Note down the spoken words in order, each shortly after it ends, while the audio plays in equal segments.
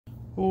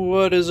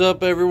What is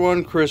up,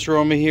 everyone? Chris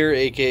Roma here,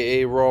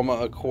 aka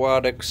Roma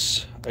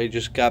Aquatics. I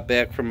just got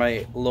back from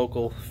my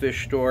local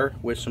fish store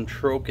with some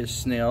Trochus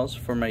snails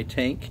for my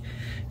tank,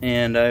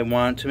 and I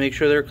want to make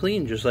sure they're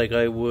clean just like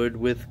I would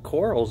with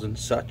corals and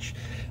such.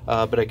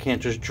 But I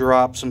can't just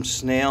drop some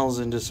snails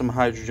into some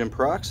hydrogen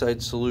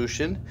peroxide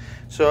solution,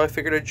 so I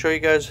figured I'd show you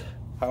guys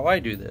how I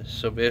do this.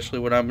 So basically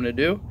what I'm going to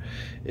do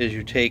is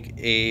you take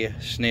a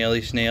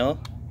snaily snail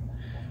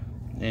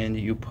and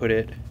you put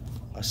it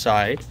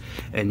aside,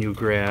 and you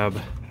grab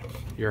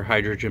your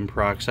hydrogen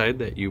peroxide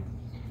that you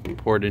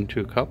poured into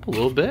a cup a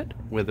little bit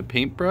with a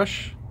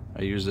paintbrush.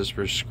 I use this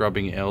for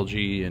scrubbing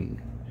algae and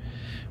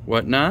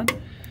whatnot.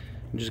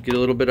 Just get a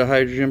little bit of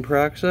hydrogen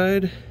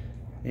peroxide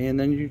and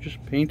then you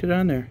just paint it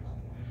on there.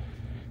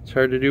 It's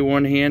hard to do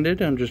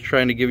one-handed. I'm just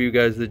trying to give you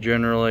guys the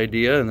general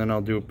idea, and then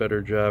I'll do a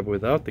better job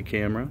without the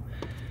camera.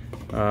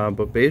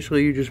 But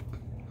basically you just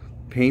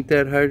paint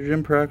that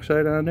hydrogen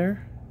peroxide on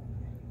there.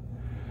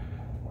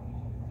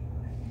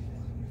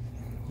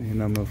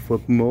 And I'm going to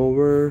flip them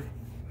over.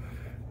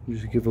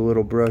 Just give a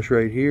little brush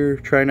right here.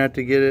 Try not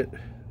to get it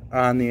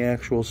on the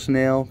actual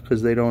snail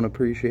because they don't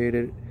appreciate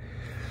it.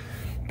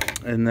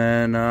 And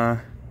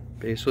then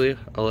basically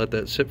I'll let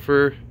that sit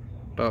for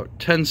about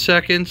 10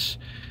 seconds.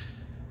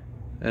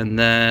 And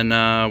then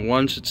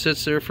once it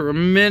sits there for a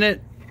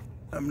minute,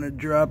 I'm going to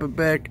drop it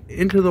back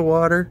into the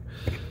water.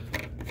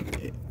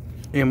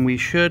 And we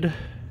should...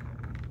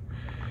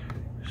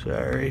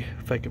 Sorry,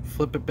 if I can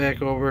flip it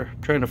back over.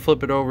 I'm trying to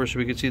flip it over so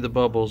we can see the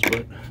bubbles,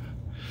 but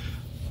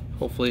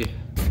hopefully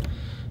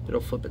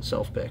it'll flip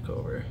itself back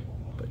over.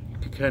 But you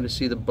can kind of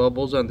see the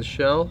bubbles on the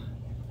shell.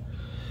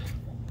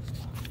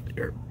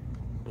 Here,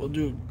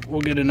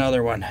 we'll get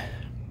another one.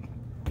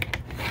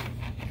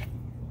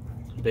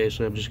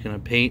 Basically, I'm just gonna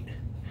paint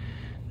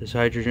this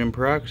hydrogen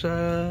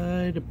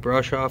peroxide,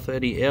 brush off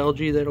any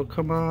algae that'll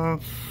come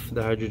off.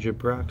 The hydrogen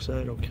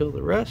peroxide will kill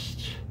the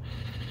rest.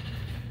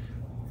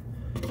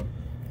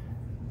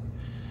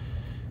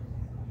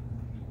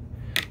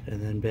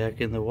 And then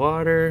back in the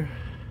water,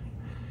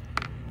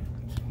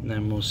 and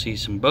then we'll see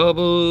some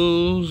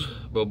bubbles.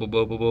 Bubble,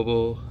 bubble,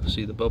 bubble.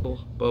 See the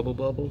bubble? Bubble,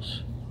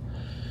 bubbles.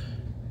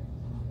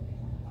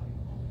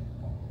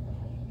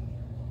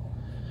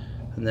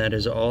 And that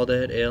is all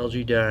that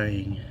algae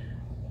dying.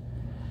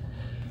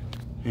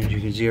 And you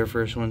can see our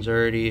first one's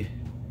already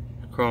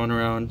crawling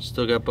around.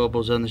 Still got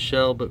bubbles on the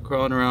shell, but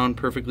crawling around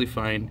perfectly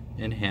fine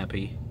and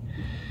happy.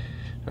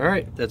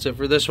 Alright, that's it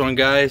for this one,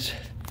 guys.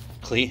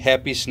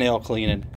 Happy snail cleaning.